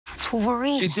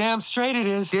Wolverine. You're damn straight it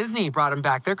is. Disney brought him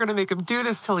back. They're gonna make him do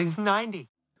this till he's 90.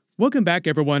 Welcome back,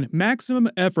 everyone. Maximum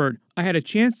effort. I had a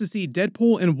chance to see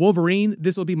Deadpool and Wolverine.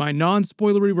 This will be my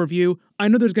non-spoilery review. I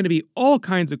know there's going to be all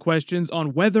kinds of questions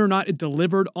on whether or not it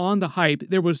delivered on the hype.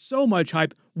 There was so much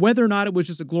hype, whether or not it was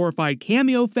just a glorified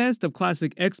cameo fest of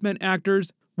classic X-Men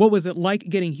actors. What was it like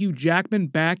getting Hugh Jackman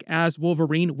back as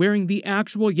Wolverine, wearing the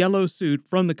actual yellow suit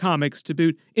from the comics to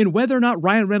boot, and whether or not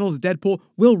Ryan Reynolds' Deadpool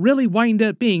will really wind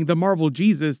up being the Marvel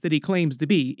Jesus that he claims to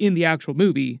be in the actual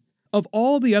movie. Of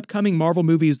all the upcoming Marvel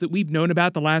movies that we've known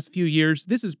about the last few years,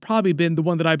 this has probably been the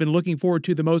one that I've been looking forward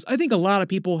to the most. I think a lot of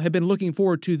people have been looking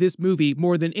forward to this movie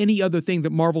more than any other thing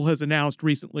that Marvel has announced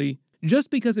recently. Just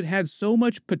because it had so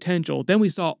much potential. Then we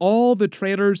saw all the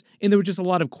trailers and there were just a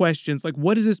lot of questions like,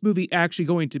 what is this movie actually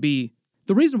going to be?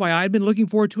 The reason why I've been looking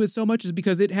forward to it so much is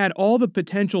because it had all the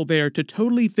potential there to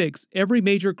totally fix every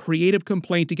major creative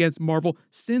complaint against Marvel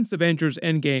since Avengers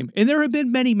Endgame. And there have been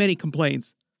many, many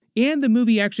complaints. And the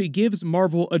movie actually gives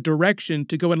Marvel a direction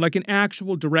to go in, like an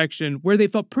actual direction, where they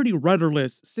felt pretty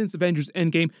rudderless since Avengers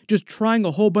Endgame, just trying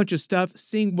a whole bunch of stuff,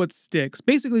 seeing what sticks.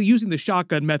 Basically using the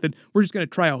shotgun method, we're just going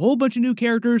to try a whole bunch of new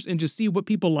characters and just see what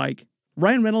people like.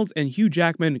 Ryan Reynolds and Hugh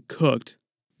Jackman cooked.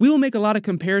 We will make a lot of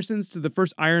comparisons to the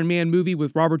first Iron Man movie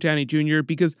with Robert Downey Jr.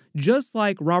 because just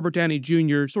like Robert Downey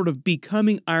Jr. sort of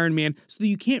becoming Iron Man so that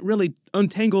you can't really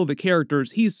untangle the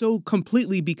characters, he's so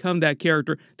completely become that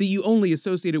character that you only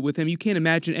associate it with him. You can't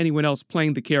imagine anyone else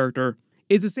playing the character.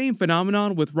 It's the same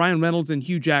phenomenon with Ryan Reynolds and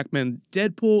Hugh Jackman,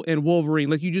 Deadpool and Wolverine.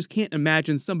 Like you just can't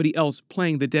imagine somebody else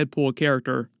playing the Deadpool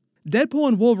character. Deadpool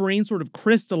and Wolverine sort of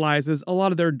crystallizes a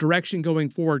lot of their direction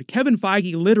going forward. Kevin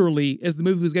Feige literally, as the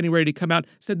movie was getting ready to come out,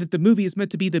 said that the movie is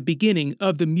meant to be the beginning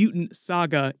of the mutant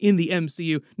saga in the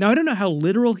MCU. Now, I don't know how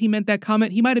literal he meant that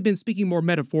comment. He might have been speaking more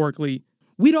metaphorically.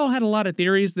 We'd all had a lot of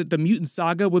theories that the mutant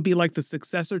saga would be like the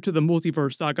successor to the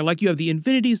multiverse saga. Like you have the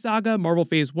Infinity Saga, Marvel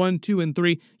Phase 1, 2, and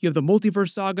 3. You have the multiverse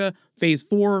saga, Phase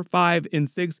 4, 5, and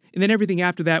 6. And then everything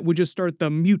after that would just start the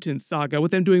mutant saga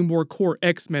with them doing more core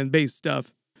X-Men based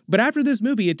stuff. But after this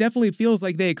movie, it definitely feels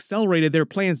like they accelerated their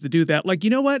plans to do that. Like, you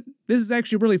know what? This is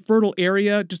actually a really fertile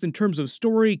area just in terms of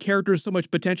story, characters, so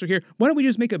much potential here. Why don't we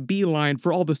just make a beeline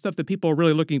for all the stuff that people are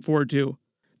really looking forward to?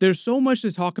 There's so much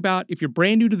to talk about. If you're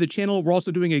brand new to the channel, we're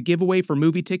also doing a giveaway for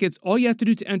movie tickets. All you have to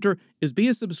do to enter is be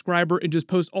a subscriber and just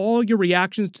post all your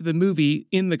reactions to the movie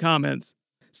in the comments.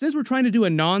 Since we're trying to do a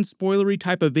non-spoilery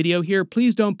type of video here,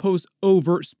 please don't post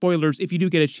overt spoilers if you do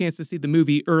get a chance to see the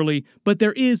movie early, but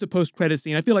there is a post-credit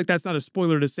scene. I feel like that's not a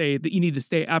spoiler to say that you need to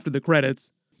stay after the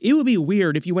credits. It would be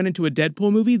weird if you went into a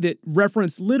Deadpool movie that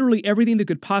referenced literally everything that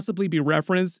could possibly be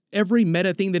referenced, every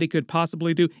meta thing that it could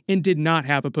possibly do, and did not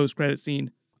have a post-credit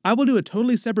scene. I will do a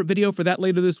totally separate video for that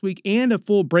later this week and a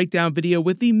full breakdown video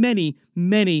with the many,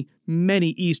 many,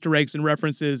 many Easter eggs and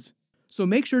references. So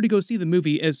make sure to go see the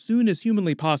movie as soon as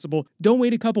humanly possible. Don't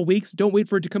wait a couple weeks. Don't wait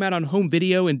for it to come out on home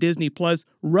video and Disney+.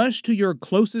 Rush to your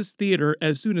closest theater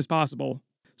as soon as possible.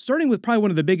 Starting with probably one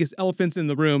of the biggest elephants in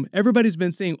the room, everybody's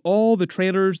been seeing all the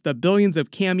trailers, the billions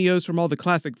of cameos from all the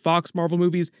classic Fox Marvel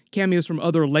movies, cameos from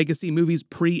other legacy movies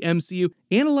pre-MCU,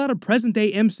 and a lot of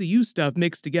present-day MCU stuff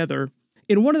mixed together.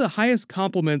 And one of the highest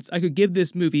compliments I could give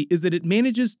this movie is that it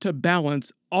manages to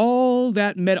balance all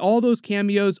those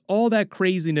cameos, all that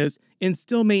craziness, and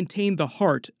still maintain the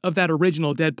heart of that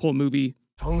original Deadpool movie.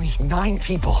 Only 9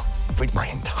 people, but my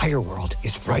entire world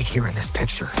is right here in this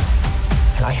picture.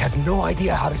 And I have no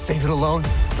idea how to save it alone,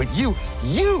 but you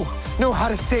know how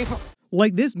to save it.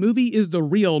 Like, this movie is the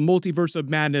real Multiverse of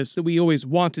Madness that we always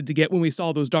wanted to get when we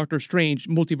saw those Doctor Strange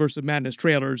Multiverse of Madness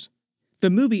trailers. The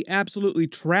movie absolutely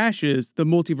trashes the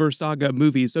Multiverse Saga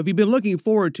movies, so if you've been looking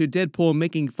forward to Deadpool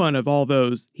making fun of all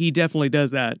those, he definitely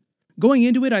does that. Going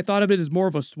into it, I thought of it as more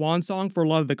of a swan song for a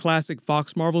lot of the classic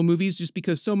Fox Marvel movies, just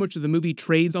because so much of the movie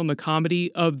trades on the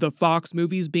comedy of the Fox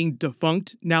movies being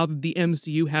defunct now that the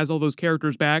MCU has all those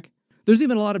characters back. There's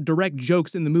even a lot of direct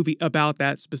jokes in the movie about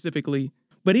that specifically.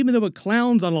 But even though it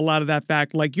clowns on a lot of that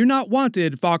fact, like, you're not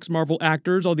wanted, Fox Marvel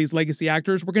actors, all these legacy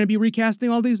actors, we're going to be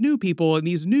recasting all these new people in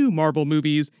these new Marvel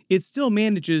movies, it still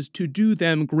manages to do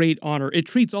them great honor. It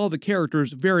treats all the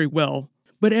characters very well.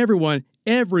 But everyone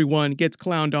gets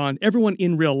clowned on. Everyone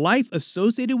in real life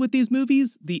associated with these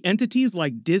movies, the entities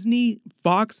like Disney,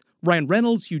 Fox, Ryan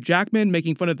Reynolds, Hugh Jackman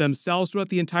making fun of themselves throughout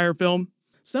the entire film.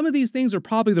 Some of these things are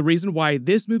probably the reason why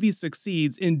this movie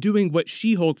succeeds in doing what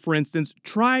She-Hulk, for instance,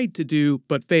 tried to do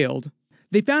but failed.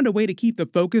 They found a way to keep the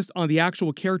focus on the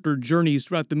actual character journeys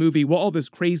throughout the movie while all this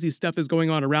crazy stuff is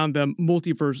going on around them,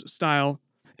 multiverse style.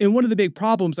 And one of the big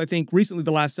problems, I think, recently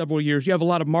the last several years, you have a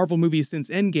lot of Marvel movies since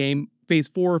Endgame, Phase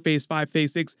 4, Phase 5,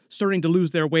 Phase 6, starting to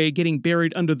lose their way, getting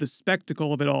buried under the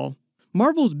spectacle of it all.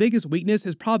 Marvel's biggest weakness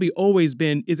has probably always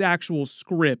been its actual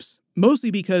scripts. Mostly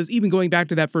because even going back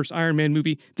to that first Iron Man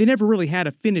movie, they never really had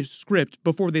a finished script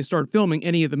before they started filming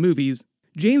any of the movies.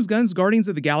 James Gunn's Guardians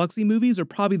of the Galaxy movies are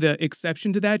probably the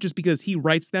exception to that just because he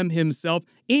writes them himself,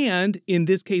 and in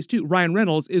this case too, Ryan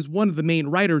Reynolds is one of the main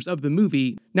writers of the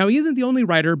movie. Now he isn't the only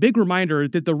writer, big reminder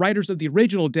that the writers of the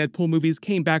original Deadpool movies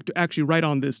came back to actually write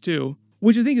on this too.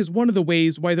 Which I think is one of the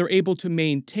ways why they're able to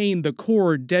maintain the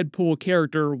core Deadpool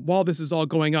character while this is all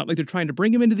going on. Like they're trying to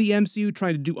bring him into the MCU,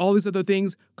 trying to do all these other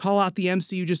things, call out the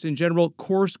MCU just in general,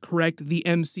 course correct the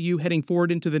MCU heading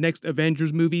forward into the next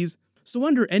Avengers movies. So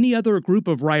under any other group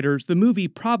of writers, the movie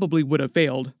probably would have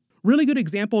failed. Really good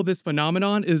example of this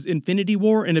phenomenon is Infinity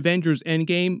War and Avengers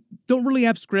Endgame. Don't really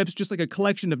have scripts, just like a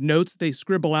collection of notes they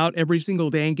scribble out every single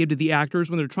day and give to the actors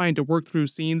when they're trying to work through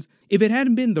scenes. If it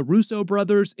hadn't been the Russo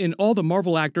brothers and all the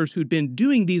Marvel actors who'd been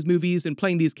doing these movies and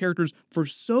playing these characters for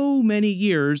so many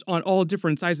years on all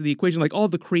different sides of the equation, like all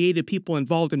the creative people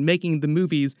involved in making the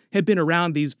movies had been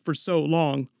around these for so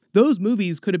long, those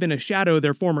movies could have been a shadow of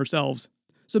their former selves.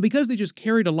 So because they just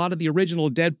carried a lot of the original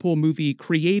Deadpool movie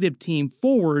creative team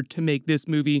forward to make this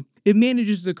movie, it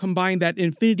manages to combine that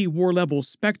Infinity War level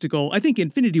spectacle. I think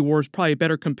Infinity War is probably a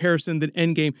better comparison than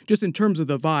Endgame just in terms of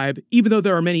the vibe, even though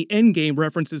there are many Endgame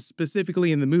references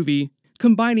specifically in the movie.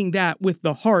 Combining that with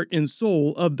the heart and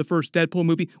soul of the first Deadpool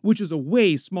movie, which is a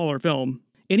way smaller film.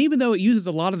 And even though it uses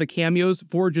a lot of the cameos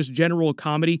for just general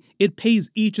comedy, it pays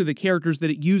each of the characters that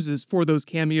it uses for those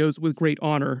cameos with great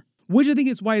honor. Which I think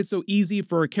is why it's so easy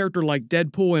for a character like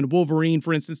Deadpool and Wolverine,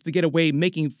 for instance, to get away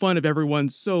making fun of everyone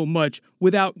so much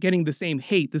without getting the same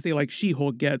hate that, say, like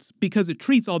She-Hulk gets, because it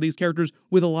treats all these characters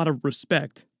with a lot of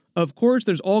respect. Of course,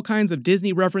 there's all kinds of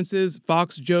Disney references,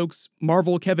 Fox jokes,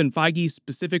 Marvel Kevin Feige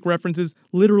specific references,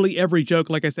 literally every joke,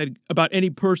 like I said, about any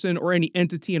person or any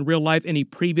entity in real life, any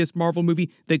previous Marvel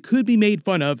movie that could be made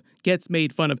fun of, gets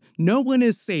made fun of. No one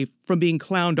is safe from being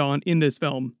clowned on in this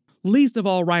film. Least of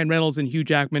all Ryan Reynolds and Hugh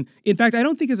Jackman. In fact, I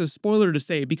don't think it's a spoiler to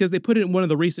say because they put it in one of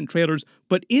the recent trailers,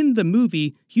 but in the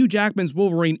movie, Hugh Jackman's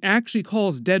Wolverine actually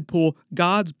calls Deadpool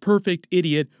God's perfect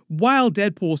idiot, while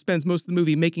Deadpool spends most of the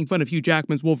movie making fun of Hugh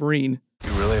Jackman's Wolverine.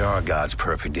 You really are God's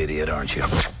perfect idiot, aren't you?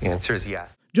 The answer is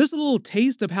yes. Just a little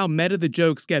taste of how meta the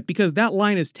jokes get, because that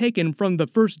line is taken from the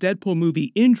first Deadpool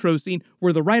movie intro scene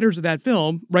where the writers of that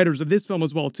film, writers of this film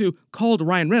as well too, called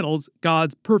Ryan Reynolds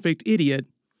God's perfect idiot.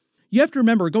 You have to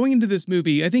remember, going into this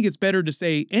movie, I think it's better to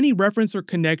say any reference or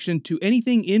connection to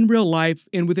anything in real life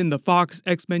and within the Fox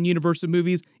X-Men universe of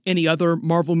movies, any other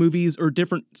Marvel movies or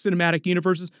different cinematic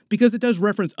universes, because it does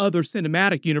reference other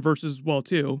cinematic universes as well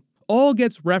too. All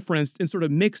gets referenced and sort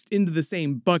of mixed into the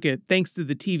same bucket thanks to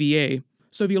the TVA.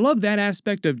 So if you love that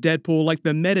aspect of Deadpool, like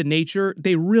the meta nature,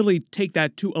 they really take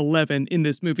that to 11 in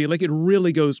this movie. Like, it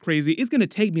really goes crazy. It's going to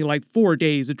take me like 4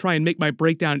 days to try and make my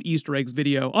breakdown Easter eggs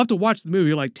video. I'll have to watch the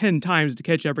movie like 10 times to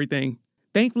catch everything.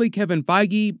 Thankfully, Kevin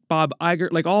Feige, Bob Iger,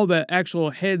 like all the actual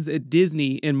heads at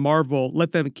Disney and Marvel,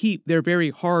 let them keep their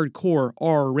very hardcore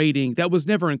R rating. That was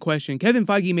never in question. Kevin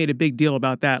Feige made a big deal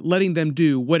about that, letting them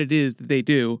do what it is that they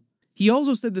do. He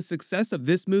also said the success of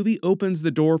this movie opens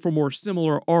the door for more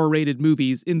similar R-rated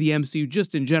movies in the MCU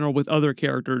just in general with other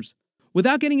characters.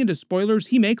 Without getting into spoilers,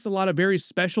 he makes a lot of very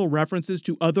special references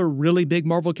to other really big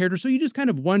Marvel characters, so you just kind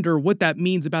of wonder what that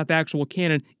means about the actual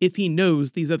canon if he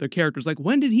knows these other characters. Like,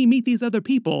 when did he meet these other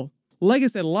people? Like I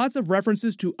said, lots of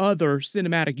references to other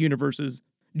cinematic universes.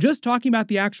 Just talking about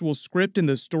the actual script and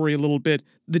the story a little bit,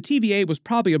 the TVA was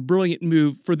probably a brilliant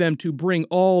move for them to bring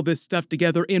all this stuff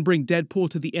together and bring Deadpool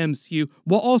to the MCU,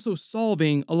 while also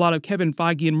solving a lot of Kevin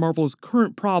Feige and Marvel's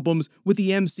current problems with the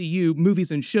MCU movies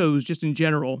and shows just in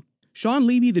general. Sean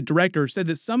Levy, the director, said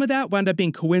that some of that wound up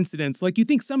being coincidence. Like, you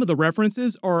think some of the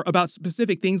references are about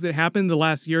specific things that happened the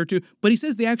last year or two, but he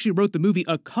says they actually wrote the movie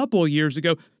a couple years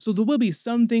ago, so there will be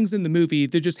some things in the movie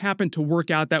that just happen to work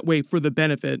out that way for the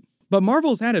benefit. But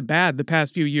Marvel's had it bad the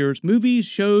past few years. Movies,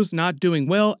 shows not doing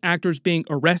well, actors being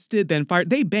arrested, then fired.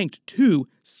 They banked 2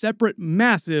 separate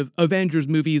massive Avengers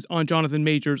movies on Jonathan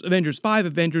Majors, Avengers 5,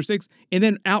 Avengers 6, and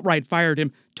then outright fired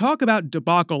him. Talk about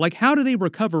debacle. Like, how do they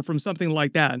recover from something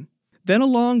like that? Then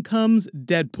along comes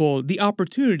Deadpool, the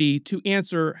opportunity to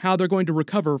answer how they're going to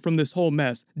recover from this whole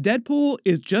mess. Deadpool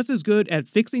is just as good at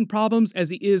fixing problems as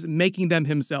he is making them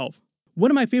himself. One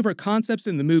of my favorite concepts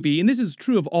in the movie, and this is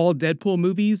true of all Deadpool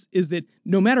movies, is that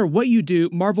no matter what you do,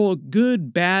 Marvel,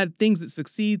 good, bad, things that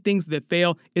succeed, things that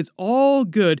fail, it's all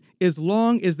good as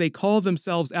long as they call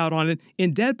themselves out on it,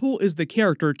 and Deadpool is the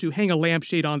character to hang a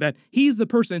lampshade on that. He's the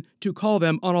person to call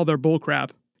them on all their bullcrap.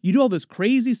 You do all this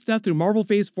crazy stuff through Marvel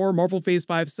Phase 4, Marvel Phase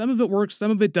 5, some of it works,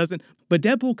 some of it doesn't, but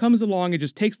Deadpool comes along and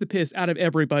just takes the piss out of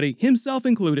everybody, himself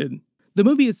included. The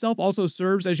movie itself also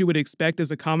serves, as you would expect,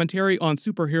 as a commentary on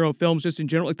superhero films just in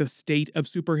general, like the state of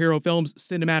superhero films,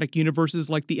 cinematic universes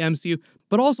like the MCU,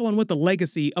 but also on what the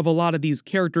legacy of a lot of these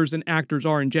characters and actors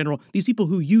are in general, these people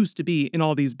who used to be in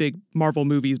all these big Marvel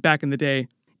movies back in the day.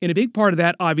 And a big part of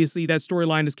that, obviously, that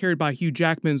storyline is carried by Hugh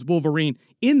Jackman's Wolverine.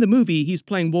 In the movie, he's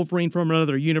playing Wolverine from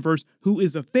another universe who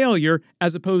is a failure,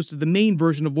 as opposed to the main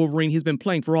version of Wolverine he's been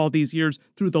playing for all these years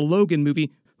through the Logan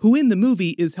movie, who in the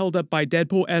movie is held up by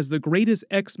Deadpool as the greatest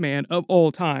X-Man of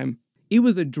all time. It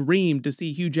was a dream to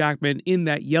see Hugh Jackman in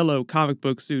that yellow comic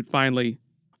book suit finally.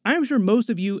 I'm sure most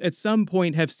of you at some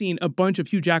point have seen a bunch of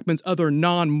Hugh Jackman's other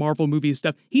non-Marvel movie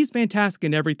stuff. He's fantastic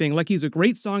in everything, like he's a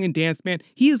great song and dance man.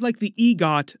 He is like the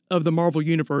EGOT of the Marvel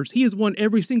Universe. He has won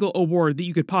every single award that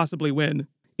you could possibly win.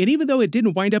 And even though it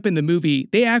didn't wind up in the movie,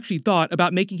 they actually thought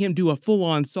about making him do a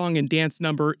full-on song and dance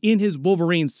number in his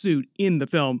Wolverine suit in the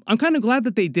film. I'm kind of glad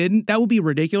that they didn't. That would be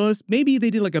ridiculous. Maybe they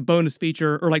did like a bonus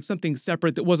feature or like something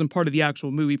separate that wasn't part of the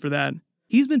actual movie for that.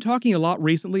 He's been talking a lot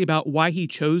recently about why he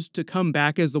chose to come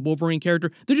back as the Wolverine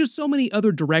character. There's just so many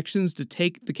other directions to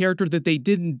take the character that they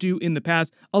didn't do in the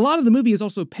past. A lot of the movie is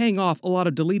also paying off a lot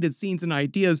of deleted scenes and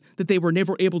ideas that they were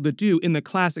never able to do in the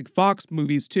classic Fox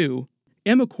movies too.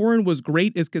 Emma Corrin was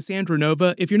great as Cassandra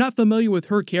Nova. If you're not familiar with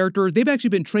her character, they've actually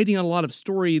been trading on a lot of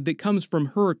story that comes from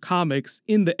her comics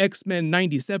in the X-Men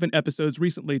 97 episodes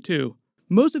recently too.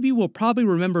 Most of you will probably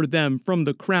remember them from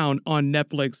The Crown on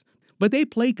Netflix, but they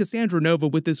played Cassandra Nova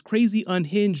with this crazy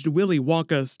unhinged Willy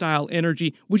Wonka style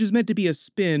energy, which is meant to be a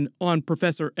spin on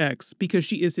Professor X because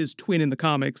she is his twin in the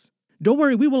comics. Don't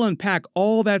worry, we will unpack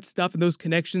all that stuff and those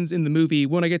connections in the movie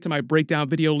when I get to my breakdown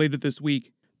video later this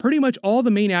week. Pretty much all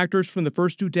the main actors from the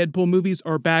first two Deadpool movies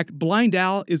are back. Blind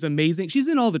Al is amazing. She's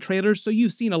in all the trailers, so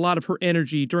you've seen a lot of her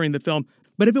energy during the film.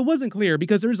 But if it wasn't clear,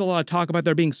 because there is a lot of talk about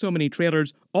there being so many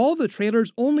trailers, all the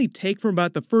trailers only take from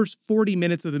about the first 40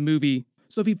 minutes of the movie.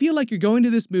 So if you feel like you're going to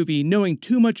this movie knowing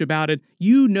too much about it,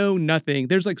 you know nothing.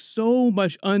 There's like so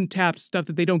much untapped stuff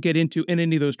that they don't get into in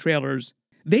any of those trailers.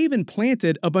 They even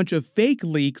planted a bunch of fake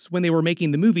leaks when they were making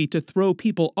the movie to throw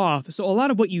people off, so a lot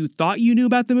of what you thought you knew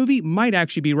about the movie might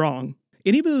actually be wrong.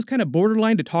 And even though it was kind of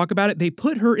borderline to talk about it, they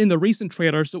put her in the recent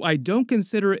trailer, so I don't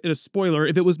consider it a spoiler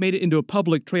if it was made it into a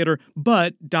public trailer,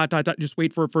 but, just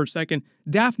wait for it for a second,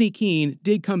 Daphne Keane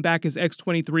did come back as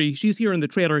X-23, she's here in the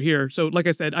trailer here, so like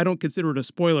I said, I don't consider it a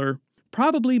spoiler.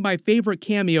 Probably my favorite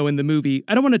cameo in the movie.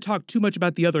 I don't want to talk too much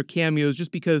about the other cameos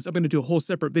just because I'm going to do a whole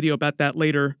separate video about that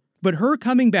later. But her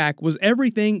coming back was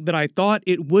everything that I thought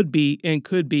it would be and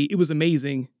could be. It was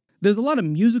amazing. There's a lot of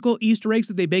musical Easter eggs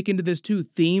that they bake into this too,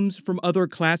 themes from other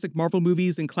classic Marvel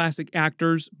movies and classic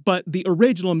actors, but the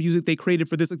original music they created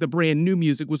for this, like the brand new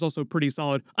music, was also pretty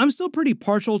solid. I'm still pretty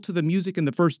partial to the music in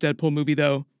the first Deadpool movie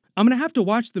though. I'm gonna have to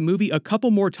watch the movie a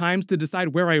couple more times to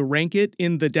decide where I rank it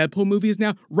in the Deadpool movies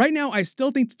now. Right now, I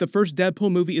still think that the first Deadpool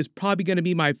movie is probably gonna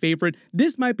be my favorite.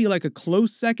 This might be like a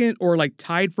close second or like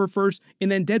tied for first,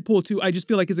 and then Deadpool 2 I just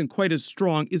feel like isn't quite as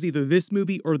strong as either this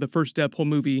movie or the first Deadpool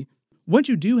movie. Once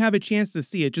you do have a chance to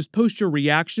see it, just post your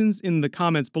reactions in the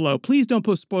comments below. Please don't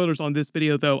post spoilers on this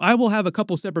video though. I will have a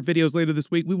couple separate videos later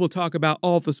this week. We will talk about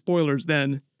all the spoilers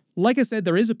then. Like I said,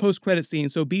 there is a post-credit scene,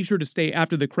 so be sure to stay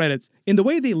after the credits. In the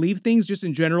way they leave things just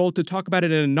in general, to talk about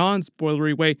it in a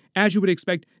non-spoilery way, as you would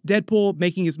expect, Deadpool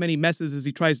making as many messes as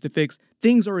he tries to fix,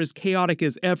 things are as chaotic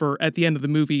as ever at the end of the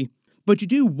movie. But you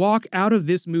do walk out of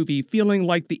this movie feeling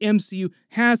like the MCU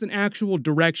has an actual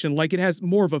direction, like it has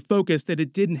more of a focus that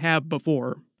it didn't have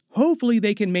before. Hopefully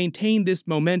they can maintain this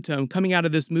momentum coming out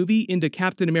of this movie into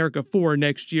Captain America 4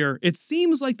 next year. It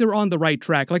seems like they're on the right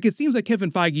track. Like it seems like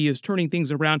Kevin Feige is turning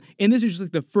things around, and this is just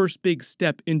like the first big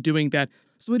step in doing that.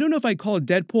 So I don't know if I'd call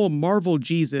Deadpool Marvel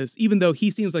Jesus, even though he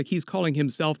seems like he's calling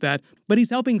himself that, but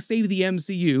he's helping save the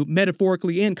MCU,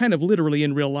 metaphorically and kind of literally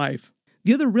in real life.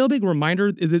 The other real big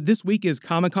reminder is that this week is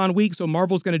Comic-Con week, so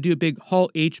Marvel's going to do a big Hall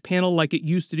H panel like it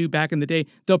used to do back in the day.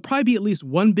 There'll probably be at least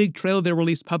one big trailer they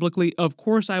release publicly. Of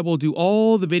course, I will do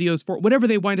all the videos for whatever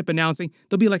they wind up announcing.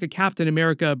 There'll be like a Captain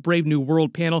America Brave New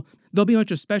World panel. There'll be a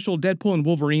bunch of special Deadpool and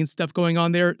Wolverine stuff going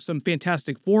on there, some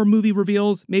Fantastic Four movie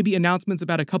reveals, maybe announcements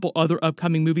about a couple other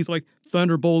upcoming movies like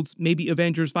Thunderbolts, maybe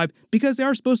Avengers 5, because they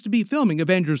are supposed to be filming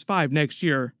Avengers 5 next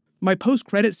year. My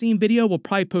post-credit scene video will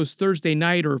probably post Thursday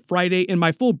night or Friday, and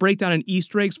my full breakdown and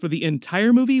Easter eggs for the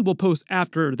entire movie will post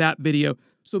after that video.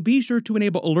 So be sure to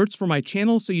enable alerts for my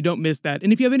channel so you don't miss that.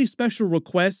 And if you have any special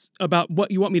requests about what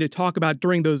you want me to talk about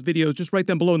during those videos, just write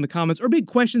them below in the comments, or big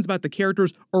questions about the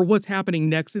characters or what's happening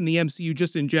next in the MCU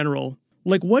just in general.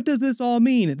 Like, what does this all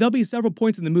mean? There'll be several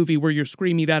points in the movie where you're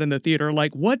screaming that in the theater,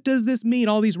 like, what does this mean,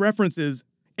 all these references?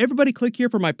 Everybody click here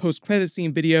for my post-credit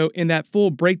scene video and that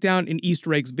full breakdown and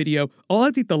Easter eggs video.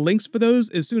 I'll update the links for those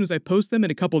as soon as I post them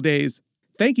in a couple days.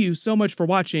 Thank you so much for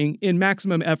watching in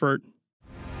maximum effort.